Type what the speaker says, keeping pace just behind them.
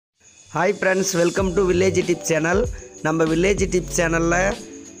Hi friends, welcome to village tips channel. நம்ம village tips சேனலில்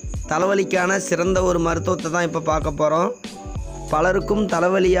தலைவலிக்கான சிறந்த ஒரு மருத்துவத்தை தான் இப்போ பார்க்க போகிறோம். பலருக்கும்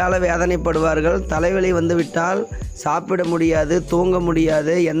தலைவலியால் வேதனைப்படுவார்கள். தலைவலி வந்து விட்டால் சாப்பிட முடியாது, தூங்க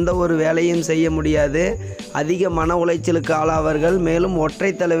முடியாது, எந்த ஒரு வேலையும் செய்ய முடியாது, அதிக மன உளைச்சலுக்கு ஆளாவார்கள். மேலும்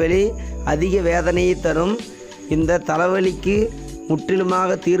ஒற்றை தலைவலி அதிக வேதனையை தரும். இந்த தலைவலிக்கு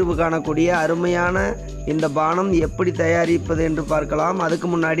முற்றிலுமாக தீர்வு காணக்கூடிய அருமையான இந்த பானம் எப்படி தயாரிப்பது என்று பார்க்கலாம். அதுக்கு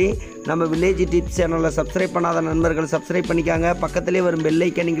முன்னாடி நம்ம வில்லேஜ் டிப்ஸ் சேனலில் சப்ஸ்கிரைப் பண்ணாத நண்பர்கள் சப்ஸ்கிரைப் பண்ணிக்காங்க. பக்கத்திலே வரும் பெல்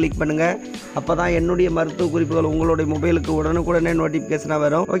ஐக்கனை கிளிக் பண்ணுங்கள். அப்போ தான் என்னுடைய மருத்துவ குறிப்புகள் உங்களுடைய மொபைலுக்கு உடனுக்குடனே நோட்டிஃபிகேஷனாக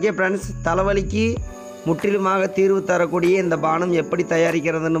வரும். ஓகே ஃப்ரெண்ட்ஸ், தலைவலிக்கு முற்றிலுமாக தீர்வு தரக்கூடிய இந்த பானம் எப்படி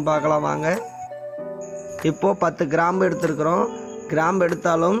தயாரிக்கிறதுன்னு பார்க்கலாம் வாங்க. இப்போது 10 கிராம்பு எடுத்துருக்குறோம். கிராம்பு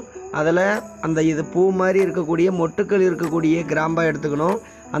எடுத்தாலும் அதில் அந்த இது பூ மாதிரி இருக்கக்கூடிய மொட்டுக்கள் இருக்கக்கூடிய கிராம்பாக எடுத்துக்கணும்.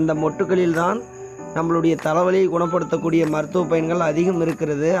 அந்த மொட்டுக்களில் தான் நம்மளுடைய தலைவலியை குணப்படுத்தக்கூடிய மருத்துவ பயன்கள் அதிகம்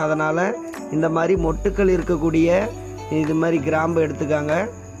இருக்கிறது. அதனால் இந்த மாதிரி மொட்டுக்கள் இருக்கக்கூடிய இது மாதிரி கிராம்பு எடுத்துக்காங்க.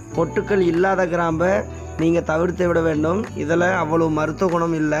 மொட்டுக்கள் இல்லாத கிராம்பை நீங்கள் தவிர்த்து விட வேண்டும். இதில் அவ்வளோ மருத்துவ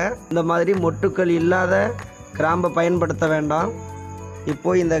குணம் இல்லை. இந்த மாதிரி மொட்டுக்கள் இல்லாத கிராம்பை பயன்படுத்த வேண்டாம்.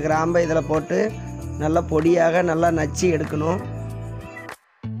 இப்போது இந்த கிராம்பை இதில் போட்டு நல்லா பொடியாக நல்லா நச்சு எடுக்கணும்.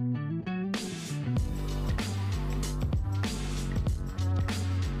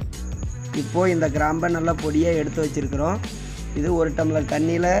 இப்போது இந்த கிராம்பை நல்லா பொடியாக எடுத்து வச்சுருக்கிறோம். இது 1 டம்ளர்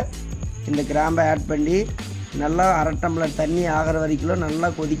தண்ணியில் இந்த கிராம்பை ஆட் பண்ணி நல்லா 1/2 டம்ளர் தண்ணி ஆகிற வரைக்கும் நல்லா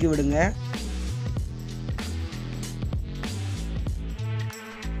கொதிக்க விடுங்க.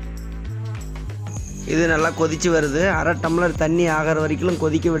 இது நல்லா கொதித்து வருது. 1/2 டம்ளர் தண்ணி ஆகிற வரைக்கும்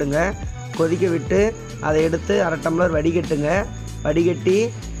கொதிக்க விடுங்க. கொதிக்க விட்டு அதை எடுத்து 1/2 டம்ளர் வடிகட்டுங்க. வடிகட்டி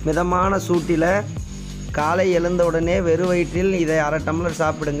மிதமான சூட்டில் காலை எழுந்த உடனே வெறும் வயிற்றில் இதை 1/2 டம்ளர்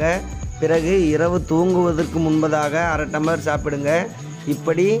சாப்பிடுங்க. பிறகு இரவு தூங்குவதற்கு முன்பதாக 1/2 டம்ளர் சாப்பிடுங்க.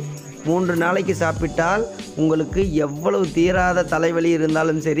 இப்படி 3 நாளைக்கு சாப்பிட்டால் உங்களுக்கு எவ்வளவு தீராத தலைவலி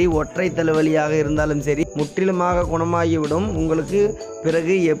இருந்தாலும் சரி, ஒற்றை தலைவலியாக இருந்தாலும் சரி, முற்றிலுமாக குணமாகிவிடும். உங்களுக்கு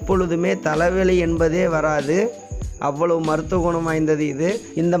பிறகு எப்பொழுதுமே தலைவலி என்பதே வராது. அவ்வளவு மருத்துவ குணம் வாய்ந்தது இது.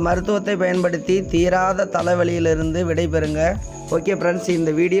 இந்த மருத்துவத்தை பயன்படுத்தி தீராத தலைவலியிலிருந்து விடைபெறுங்க. ஓகே ஃப்ரெண்ட்ஸ்,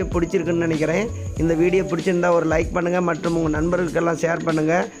 இந்த வீடியோ பிடிச்சிருக்குன்னு நினைக்கிறேன். இந்த வீடியோ பிடிச்சிருந்தால் ஒரு லைக் பண்ணுங்கள் மற்றும் உங்கள் நண்பர்களுக்கெல்லாம் ஷேர்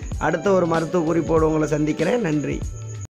பண்ணுங்கள். அடுத்த ஒரு மருத்துவ குறிப்போடு உங்களை சந்திக்கிறேன். நன்றி.